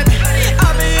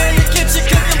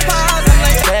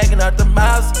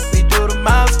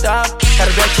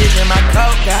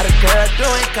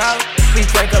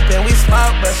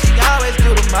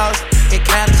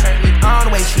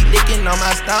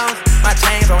 my stones. My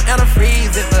chains on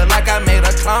antifreeze, it look like I made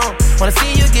a clone. Wanna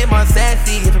see you get more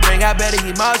sassy if you bring out better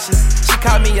emotions. She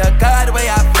called me a god the way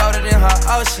I floated in her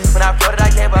ocean. When I floated, I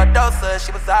gave her a dose of,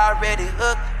 she was already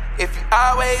hooked. If you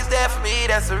always there for me,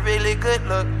 that's a really good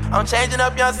look. I'm changing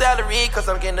up your salary, cause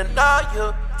I'm getting to know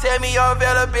you. Tell me your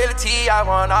availability, I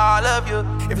want all of you.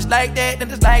 If it's like that,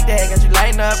 then it's like that. Got you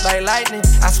lighting up like lightning.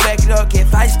 I smack it up, get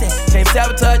feisty. Can't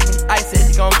sabotage me. I said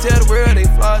you gon' tell the world they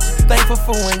floss you. Thankful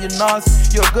for when you're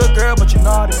nauseous. You're a good girl, but you're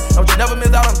naughty. Don't you never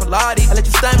miss out on Pilates. I let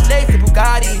you stunt lace the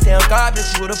Bugatti. Damn God,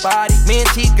 bitch, you with a body. Me and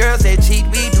cheap girls, they cheat.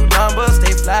 We do numbers,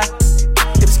 they fly.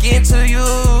 If it's getting to you,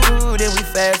 then we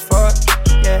fast forward.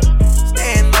 Yeah,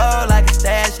 staying low like a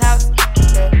stash house.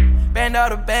 Yeah, band all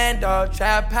the band, all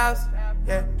trap house.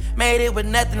 Yeah, made it with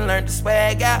nothing, learned to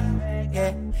swag out.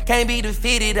 Yeah, can't be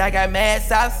defeated, I got mad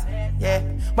sauce. Yeah,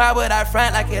 why would I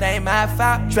front like it ain't my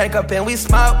fault? Drank up and we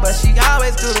smoke, but she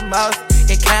always do the most.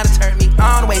 It kinda turned me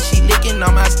on the way she licking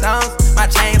on my stones. My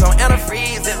chains on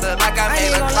antifreeze, it look like I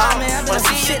made a clone. Wanna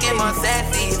see you get more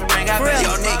sassy, bring out the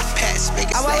your nigga pass,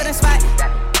 make it I walk with a spot.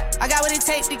 I got what it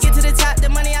takes to get to the top. The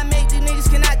money I make, these niggas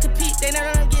cannot compete. They know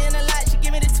that I'm getting a lot. She give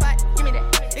me the twat. Give me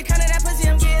that. It come to that pussy,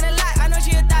 I'm getting a lot. I know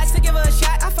she a thought to give her a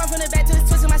shot. I fall from the back to the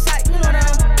twist of my side. You know that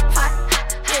I'm hot.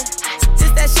 Yeah. This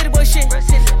that shitty boy shit.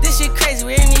 This shit crazy.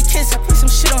 We ain't need kiss. I put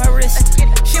some shit on her wrist.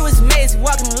 Shit was amazing.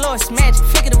 Walking the Lord's magic.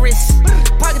 Flick of the wrist.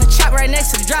 Parking the chop right next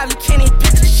to the drive. You can't even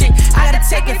pick the shit. I gotta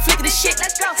take it. Flick of the shit.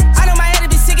 I know my head to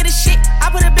be sick of the shit.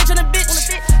 I put a bitch on a bitch.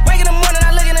 Wake in the morning,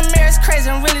 I look in the mirror. It's crazy.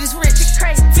 I'm really this rich.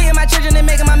 Feeding my children and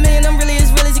making my million. I'm really as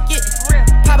real as it get.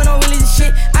 Popping on really this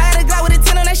shit. I had a Glock with a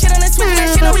 10 on that shit. On that switch. That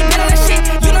shit. We been on that shit.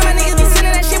 You know my niggas be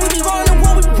sending that shit. We be rolling the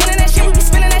wall. We be winning that shit. We be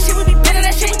spinning that shit. We be pinning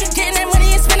that shit. Getting that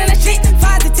money and spending that shit.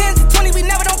 5 to 10 to 20. We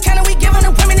never don't count it. We giving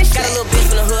the women this shit. Got a little bitch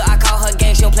from the hood. I call her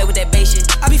gang. She don't play with that bass shit.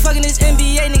 I be fucking this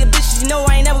NBA nigga bitches. You know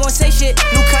I ain't never gonna say shit.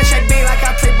 New contract bang like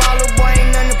I play ball. Little boy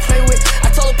ain't nothing to play with. I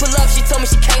told her pull up. She told me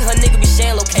she can't. Her nigga be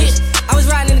sharing location. I was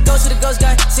riding in the ghost with a ghost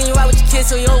gun. Seen you out with your kids,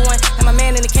 so you old one. And my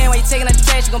man in the can while you taking out the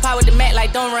trash. You gon' pop with the mat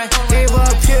like don't run. They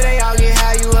up here, they all get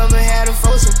high. You ever had a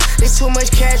foursome? It's too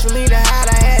much cash for me to hide.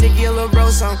 I had to get a little bro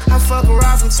some. I fuck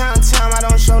around from time to time. I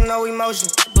don't show no emotion.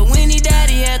 But when he died,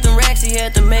 he had them racks. He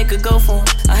had to make a go for him.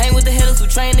 I hang with the hitters who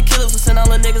train the killers who send all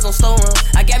the niggas on slow run.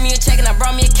 I got me a check and I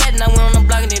brought me a cat and I went on the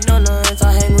block and they know nothing.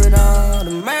 I hang with all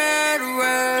the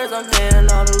murderers. I'm paying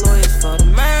all the lawyers for the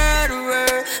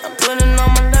murderers. I'm putting all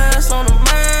my last on the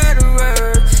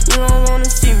murderers. You don't wanna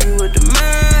see me with the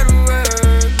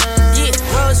murderers. Yeah,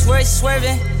 Rolls Royce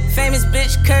swerving, famous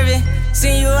bitch curving.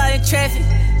 Seen you out in traffic,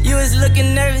 you was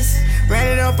looking nervous. Ran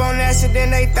it up on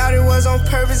accident, they thought it was on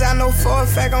purpose. I know for a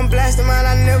fact I'm blasting mine,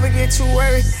 I never get too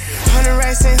worried. 100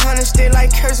 racks and 100 still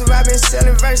like cursive, I been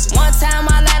selling verses. One time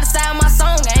I lied inside my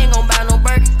song, I ain't gon' buy no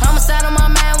Birkin. Homicide on my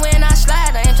mind when I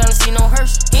slide, I ain't tryna see no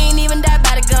hearse. He ain't even died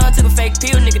by the gun, took a fake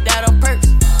pill, nigga died on perks.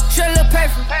 Sure look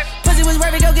perfect. Pussy was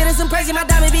worth it, go get us some perky. My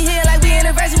diamond be here like we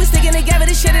anniversary. We sticking together,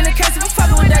 this shit in the cursive. I'm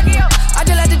fucking with that girl. I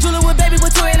just like the jeweler with baby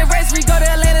with 2 anniversary. Go to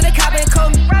Atlanta, the cop and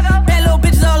call me. Bad little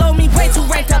bitches all on me, way too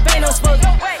ranked up, ain't no smoke.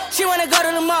 She wanna go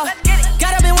to the mall.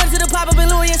 Got up and went to the pop up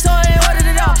in Louis and saw it and ordered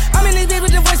it all. I'm in this bitch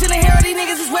with the voice in the hair. All these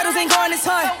niggas is weddles ain't going this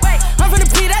hard. I'm from the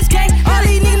P, that's gang. All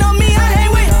these niggas know me, I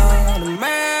hang with all the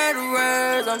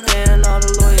murderers. I'm paying all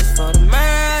the lawyers for the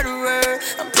murderers.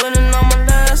 I'm putting all my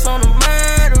last on the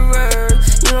murderers.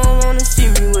 You don't wanna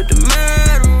see me with the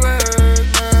murderers.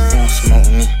 Who won't smoke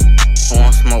with me? Who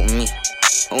won't smoke with me?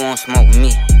 Who won't smoke with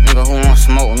me? Nigga, who won't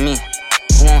smoke with me?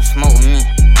 Who won't smoke with me?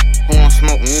 Who won't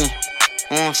smoke with me?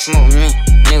 Who won't smoke with me?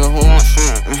 Nigga, who won't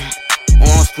smoke with me? Who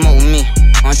won't smoke with me?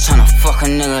 I'm tryna fuck a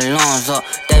nigga lungs up.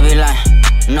 They be like,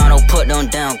 no, don't put them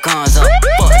damn guns up.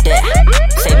 Fuck that.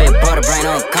 Say big brother, bring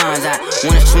them guns out.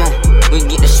 When it's smoke, we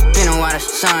get the spinning while the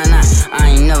sun out.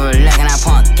 I ain't never lacking, I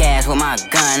pump gas with my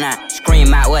gun out.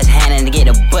 Scream out what's happening to get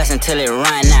the bus until it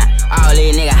run out. All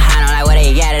these niggas hiding like what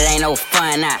they got, it ain't no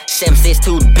fun out.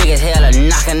 7'6" big as hell to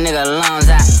knock a nigga lungs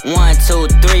out. 1, 2,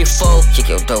 3, 4, kick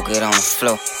your dope, get on the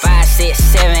floor. 5, 6,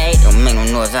 7, 8, don't make no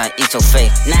noise, I'll eat your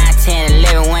face. 9, 10,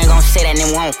 11, we ain't gon' say that, then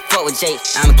we won't fuck with Jake.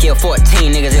 I'ma kill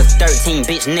 14 niggas if 13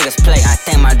 bitch niggas play. I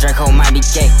think my Draco might be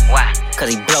gay. Why? Cause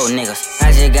he blow niggas.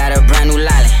 I just got a brand new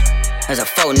lolly. That's a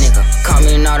faux nigga. Call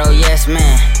me an auto yes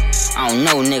man. I don't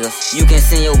know niggas. You can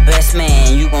send your best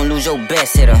man, you gon' lose your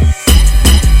best hitter.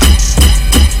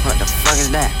 What the fuck is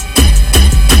that?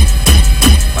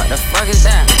 What the fuck is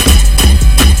that?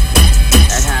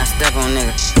 That's how I step on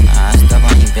niggas. I step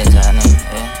on you bitch ass nigga.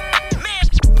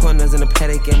 Yeah. Pointers in the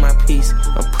paddock in my piece.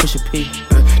 I'm pushing P.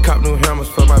 Cop new hammers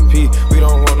for my P. We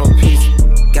don't want no peace.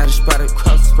 Got a spot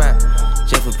across the spot.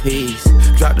 Just for peace.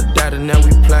 Drop the data, now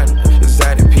we plotting.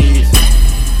 Exotic peas.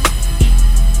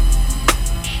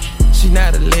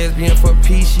 not a lesbian for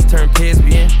P, she turned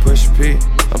lesbian. Pusha P,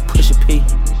 I'm Pusha P.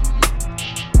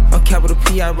 I'm capital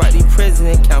P, I write the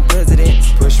president, count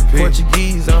presidents. Pusha P.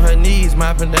 Portuguese on her knees,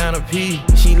 mopping down a P.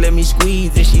 She let me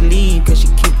squeeze and she leave, cause she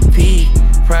keep a P.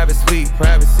 Private suite,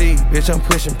 privacy, bitch, I'm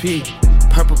pushing P.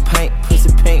 Purple paint, pussy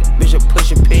pink, bitch, I'm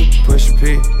pushing P. Pusha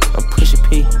P, I'm Pusha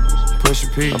P. Pusha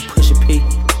P, I'm Pusha P.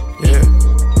 Yeah.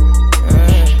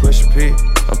 Pusha P,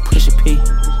 I'm Pusha P.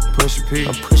 Pusha P,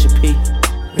 I'm Pusha P.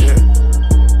 Yeah.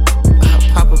 I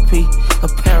pop a P, I'm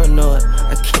paranoid.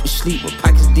 I can't sleep, my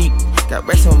pockets deep. Got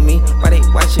rest on me, why they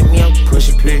watching me? I'm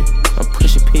Pusha P. I'm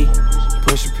Pusha P.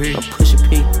 Pusha P, I'm Pusha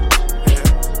P. Yeah.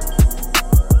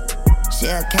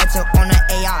 She'll catch up on the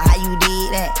AR, how you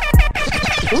did that?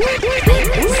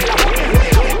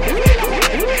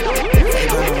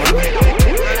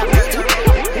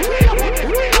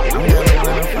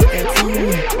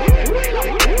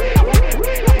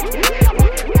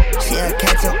 She'll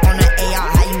catch up on the AR,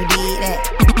 how you did that?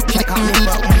 Check out the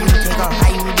fuck when you take off, how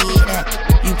you did that?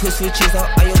 You put switches on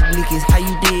all your blickies, how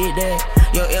you did that?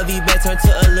 Your LV bag turned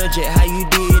to a legit, how you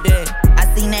did that?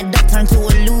 I seen that duck turn to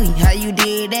a Louis, how you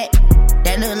did that?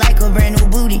 That look like a brand new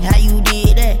booty, how you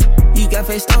did that? You got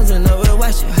face stones and never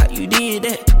watch it, how you did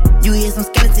that? You hear some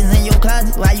skeletons in your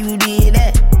closet, why you did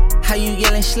that? How you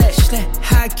yelling slap, slap?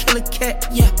 How I kill a cat,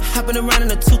 yeah. Hopping around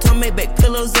in a two-tone Maybach,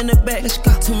 pillows in the back. Let's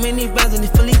go. Too many rounds in the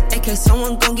Philly, AK,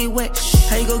 someone gon' get wet.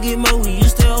 How you gon' get more? You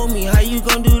still owe me, how you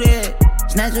gon' do that?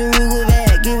 Snatch a Ruger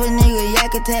bag, give a nigga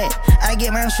yak attack. I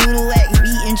get my shooter whack,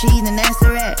 beef and cheese and that's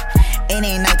a rat. It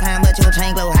ain't nighttime but your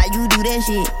chain glow, how you do that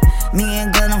shit? Me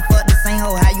and Gun them fuck the same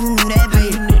hoe, how you knew that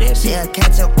bitch? She'll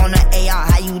catch up on the AR,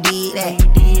 how you did that?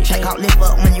 Check out lift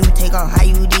up when you take off, how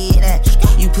you did that?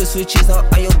 You put switches on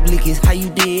all your blickies, how you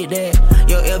did that?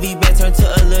 Your LV bag turned to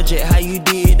a legit, how you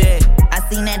did that? I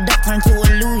seen that duck turn to a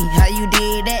Louis, how you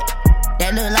did that?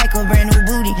 That look like a brand new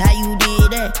booty, how you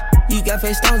did that? You got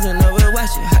face stones and never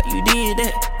watch it, how you did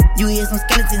that? You hear some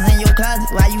skeletons in your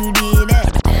closet, why you did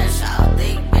that? Dash out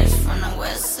thick bitch from the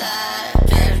west side.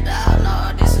 Cash down,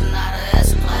 no, this is not a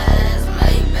S-Class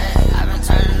Maybach. I've been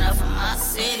turning up for my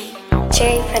city.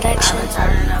 Cherry Production. I've been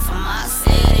turning up for my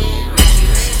city. Richie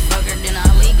rich, fucker, then I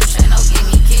leak a shit. No, give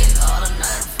me kids, all the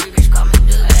nuts. Free bitch, call me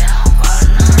dude. I don't call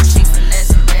her none. She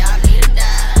finessing, babe, I need to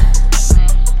die.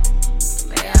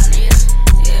 Babe, I need to,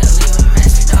 yeah, leave a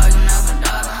message, dog, you never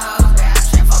dog a hoe. Babe, I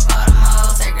can't fuck all them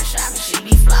hoes. Take her shopping, she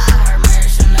be fly. Her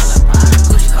marriage, Chanel and Prada.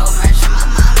 Gucci coat matching my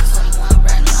mama. 21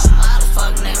 brand new model.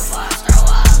 Fuck nigga before I start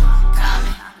wild.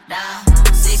 Coming down,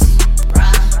 60,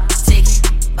 run, ticket,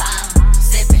 bomb,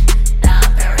 sipping, down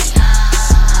Perignon.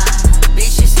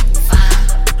 Bitches, fine,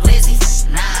 glizzy,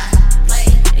 9, play,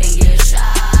 and get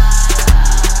shot.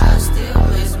 Still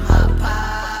miss my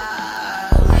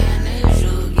pie. When is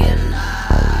you getting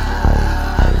out?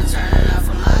 I've been turning up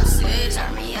for my city.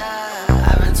 Turn me up.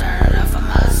 I've been turning up for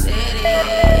my city.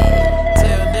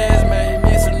 Till this made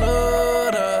me some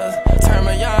noodles. Turn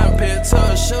my young bitch to a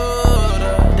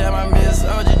shooter. Damn, I miss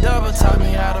OG Double. Taught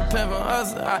me how to pimp and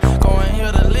hustle. I go and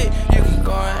hear the lick. You can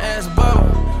go and ask Bubba.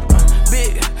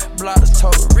 Big blocks,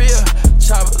 total real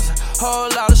choppers. Whole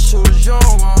lot of shooters, you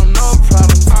don't want no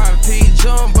problem. R.P.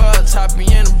 Jumbo, top me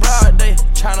in the broad day.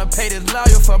 Tryna pay this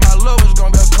lawyer for my love, it's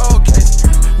gonna be a cold case.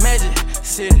 Magic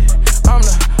City, I'm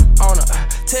the owner.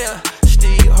 Tell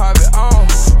Steve Harvey on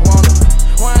wanna.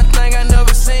 One thing I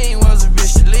never seen was a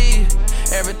bitch to leave.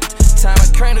 Every time I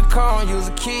crank the car, use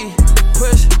a key.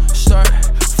 Push, start,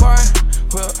 fire,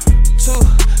 whip, 2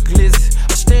 glizzy,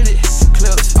 extended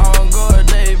clips. On guard,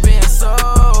 they being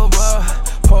sober.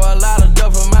 Pour a lot of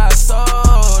dope in my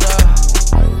soda.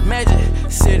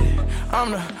 Magic City,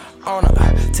 I'm the owner.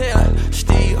 Tell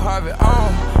Steve Harvey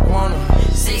on wanna.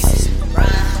 6's, run,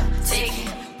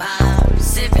 ticket, bomb,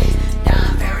 sipping,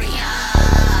 down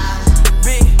Perignon.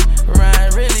 Big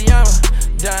ride, really I'm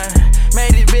done.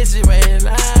 Made these bitches wait in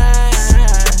line.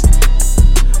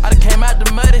 I done came out the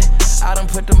muddy. I done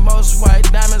put the most white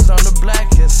diamonds on the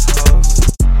blackest hoes.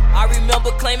 I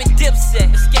remember claiming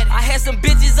Dipset. I had some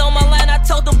bitches on my line. I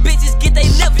told them bitches get they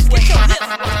lips wet.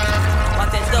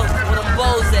 Walk that dope, where them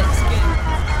bows at?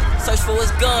 Search for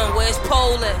his gun, where his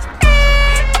pole at?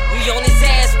 We on his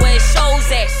ass, where his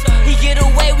shows at? He get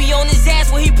away, we on his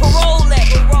ass, where he parole at?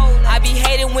 I be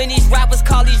hating when these rappers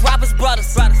call these rappers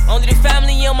brothers. Only the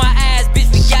family in my eyes,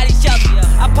 bitch, we got each other.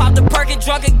 I popped a perk and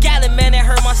drunk a gallon, man, that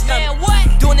hurt my stomach.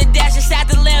 Doing the dash inside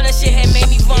the lamb, that shit had made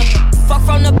me vomit. Fuck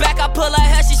from the back, I pull her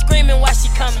hair, she screaming while she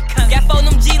coming. Got 4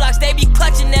 them G-locks, they be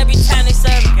clutching every time they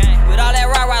serve it. With all that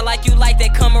rah-rah like you like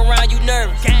that, come around, you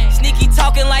nervous. Sneaky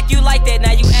talking like you like that,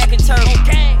 now you acting turtle.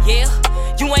 Yeah,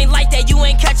 you ain't like that, you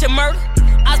ain't catch a murder.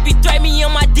 I be threatening me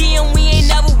on my DM, we ain't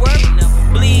never worked.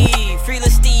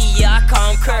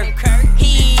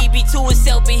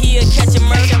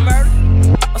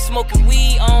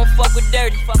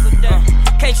 dirty.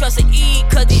 Can't trust a E,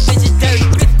 cause these bitches dirty.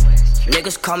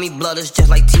 Niggas call me blooders just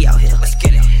like T out here. Let's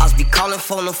get it. I be calling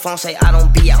phone the phone, say I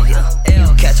don't be out here.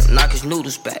 Catch him, knock his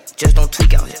noodles back, just don't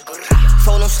tweak out here.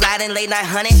 Phone them sliding, late night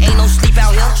hunting, ain't no sleep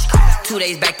out here. 2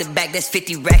 days back to back, that's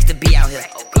 50 racks to be out here.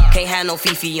 Can't have no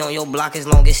Fifi on your block as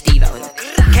long as Steve out here.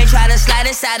 Can't try to slide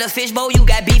inside a fishbowl, you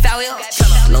got beef out here.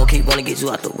 Low key wanna get you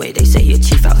out the way, they say he a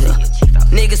chief out here.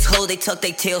 Niggas hoes, they tuck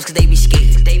their tails cause they be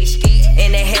scared.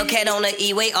 And that Hellcat on the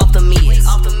E-way off the mids.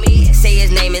 Say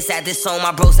his name inside this song,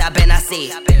 my bros, I bet I see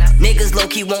it. Niggas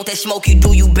low-key want that smoke, you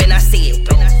do, you been I see it.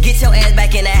 Get your ass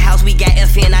back in that house, we got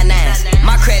FN99s.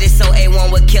 My credit so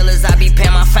A1 with killers, I be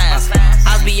paying my fines.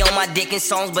 I be on my dick in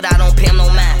songs, but I don't pay them no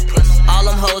mind. All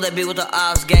them hoes that be with the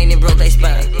ops gang, they broke they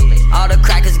spine. All the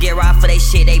crackers get robbed for they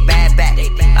shit, they bad back.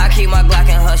 I keep my Glock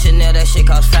and her Chanel, that shit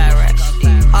cost 5 racks.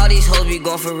 All these hoes be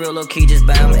going for real, low-key, just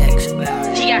buy them X.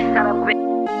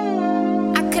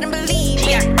 I couldn't believe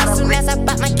it. As soon as I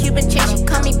bought my Cuban chick, she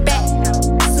called me back.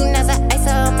 As soon as I ice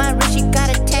her on my wrist, she got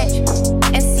attached.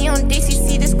 And see on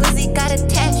DCC, this glizzy got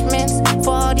attachments.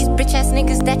 For all these bitch ass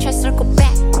niggas that try circle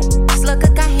back.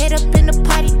 Slugger got hit up in the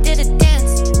party, did a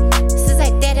dance. Since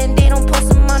I dead and they don't post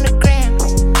them on the gram.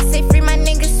 Say free my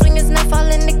niggas, swingers not fall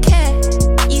in the can.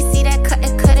 You see that cut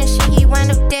and shit, he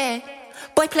wind up dead.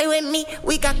 Boy, play with me,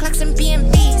 we got Glocks and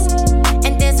BMBs.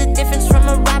 And there's a difference from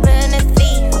a robber and a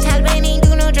thief. Taliban ain't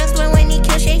do no drugs, but when he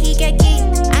kill shit, he get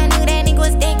geeked. I knew that nigga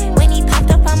was dead when he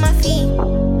popped up on my feet.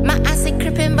 My eyes say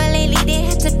crippin', but lately they